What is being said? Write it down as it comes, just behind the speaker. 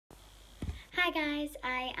Hi guys,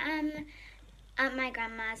 I am at my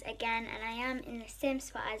grandma's again and I am in the same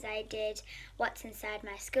spot as I did what's inside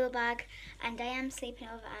my school bag, and I am sleeping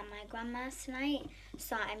over at my grandma's tonight,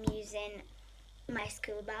 so I'm using my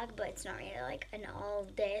school bag, but it's not really like an all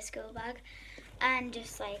day school bag, and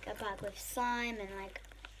just like a bag with slime and like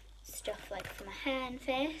stuff like for my hair and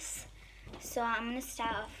face. So I'm going to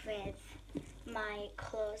start off with my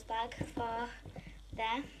clothes bag for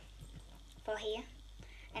here,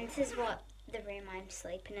 and this is what the room I'm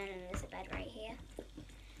sleeping in, and there's a bed right here.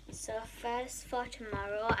 So first for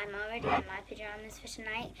tomorrow, I'm already in my pyjamas for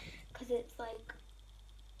tonight because it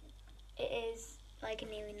is like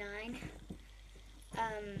nearly 9,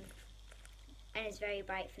 and it's very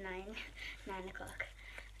bright for 9 o'clock.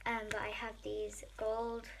 But I have these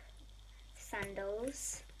gold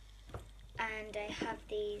sandals, and I have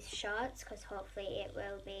these shorts because hopefully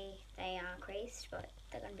they are creased, but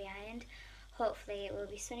they're going to be ironed. Hopefully it will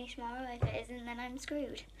be sunny tomorrow. If it isn't, then I'm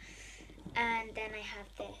screwed. And then I have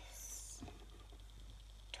this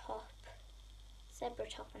top, zebra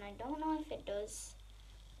top, and I don't know if it does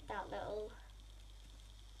that little,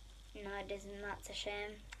 no it doesn't, that's a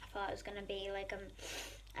shame. I thought it was going to be like,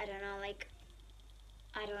 I don't know,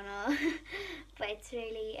 but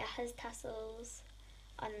it has tassels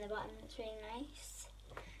on the bottom, it's really nice.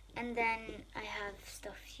 And then I have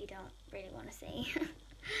stuff you don't really want to see.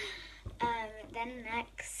 Then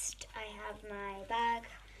next I have my bag,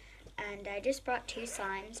 and I just brought 2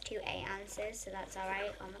 slimes, 2 8 ounces, so that's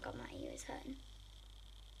alright. Oh my god, my ear is hurting.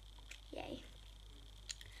 Yay.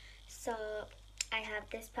 So I have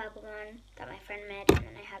this purple one that my friend made, and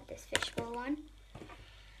then I have this fishbowl one.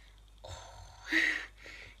 Oh.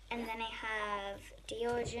 And then I have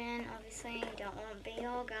deodorant, obviously, you don't want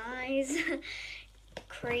BO, guys.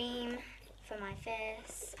 Cream for my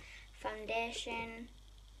face, foundation.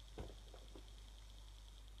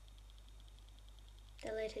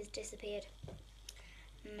 The lid has disappeared.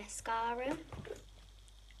 Mascara.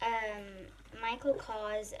 Michael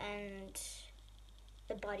Kors and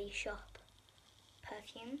the Body Shop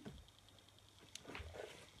perfume.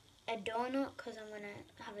 A donut, because I'm going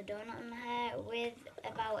to have a donut in my hair with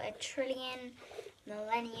about 1 trillion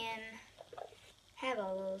millennium hair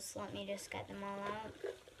bubbles. Let me just get them all out.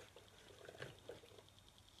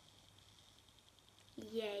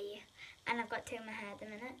 Yay. And I've got 2 in my hair at the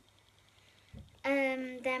minute.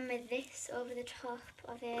 Then with this over the top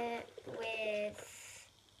of it with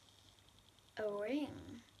a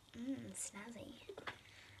ring. Snazzy.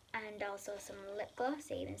 And also some lip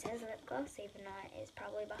gloss. It even says lip gloss, even though it is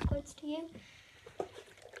probably backwards to you.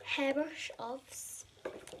 Hairbrush of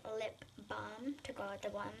lip balm to go at the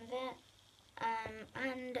bottom of it.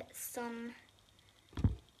 And some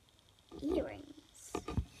earrings.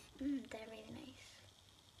 They're really nice.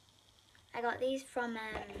 I got these from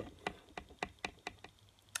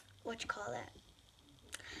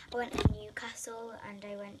I went to Newcastle, and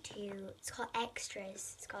I went to, it's called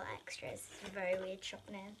Extras. It's a very weird shop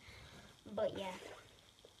name, but yeah.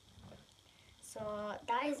 So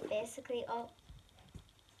that is basically all.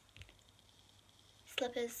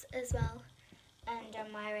 Slippers as well, and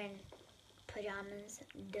I'm wearing pyjamas,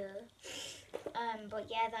 duh. But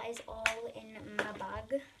yeah, that is all in my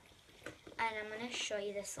bag. And I'm going to show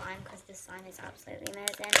you the slime because the slime is absolutely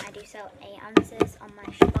amazing. I do sell 8 ounces on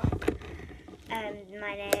my shop.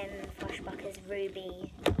 My name for shop is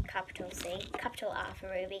Ruby, capital C. Capital R for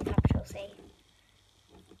Ruby, capital C.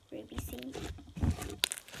 Ruby C.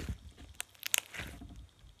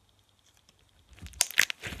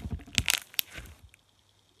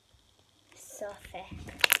 So thick.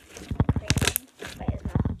 Creamy, but it's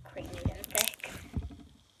not creamy and thick.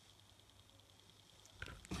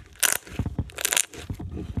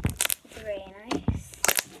 It's really nice.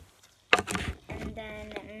 And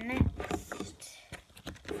then next,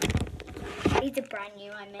 these are brand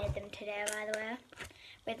new. I made them today, by the way.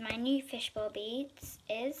 With my new fishbowl beads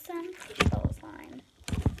is some fishbowl slime.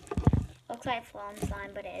 Looks like flawn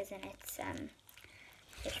slime, but it isn't. It's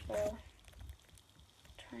fishbowl.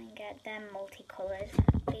 Try and get them multicoloured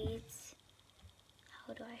beads.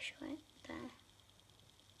 How do I show it? There.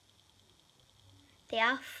 They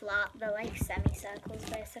are flat. They're like semicircles,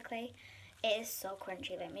 basically. It is so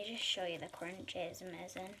crunchy. Let me just show you the crunch. It is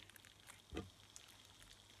amazing.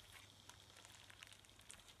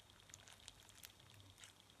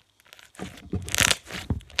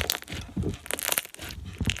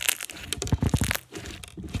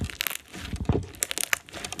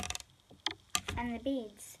 And the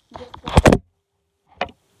beads.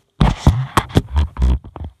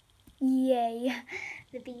 Yay!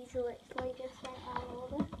 The beads literally just went all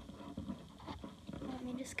over. Let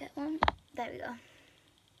me just get one. There we go.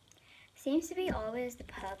 Seems to be always the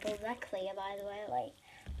purple. They're clear, by the way, like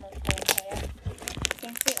most clear.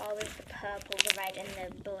 Seems to be always the purple, the red, and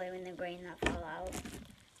the blue and the green that fall out.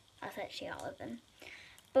 That's actually all of them.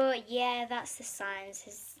 But yeah, that's the slimes.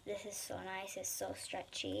 This is so nice. It's so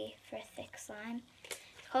stretchy for a thick slime.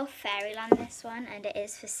 It's called Fairyland, this one, and it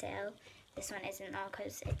is for sale. This one isn't though,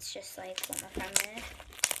 because it's just like what my friend made.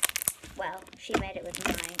 Well, she made it with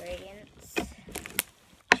my ingredients.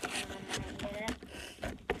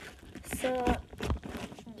 So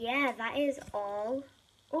yeah, that is all.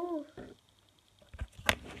 Oh,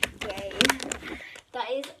 yay!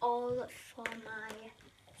 That is all for my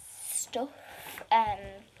stuff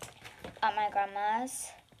at my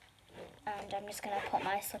grandma's, and I'm just gonna put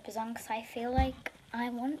my slippers on because I feel like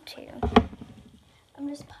I want to. I'm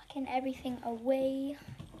just packing everything away.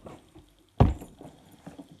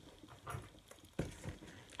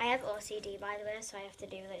 I have OCD, by the way, so I have to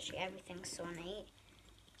do literally everything so neat.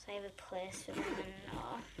 So I have a place for them,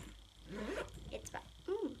 and it's bad.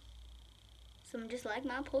 Some just like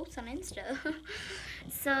my posts on Insta.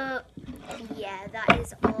 So yeah, that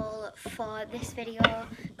is all for this video,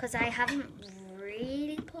 because I haven't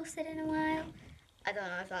really posted in a while. I don't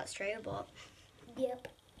know if that's true, but yep.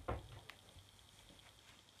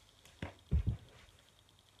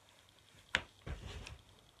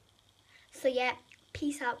 So yeah,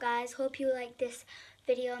 peace out guys. Hope you like this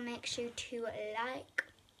video. Make sure to like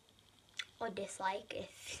or dislike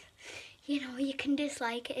if you know, you can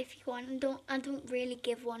dislike it if you want. I don't really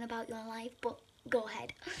give one about your life, but go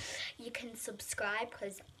ahead. You can subscribe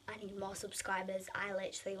because I need more subscribers. I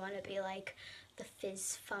literally want to be like the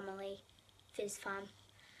Fizz family, Fizz fam.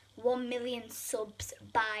 1 million subs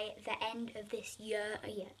by the end of this year.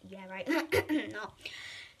 Yeah, right. No.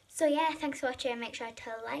 So yeah, thanks for watching. Make sure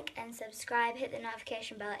to like and subscribe. Hit the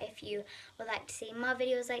notification bell if you would like to see more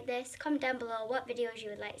videos like this. Comment down below what videos you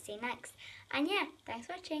would like to see next. And yeah, thanks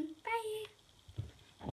for watching. Bye.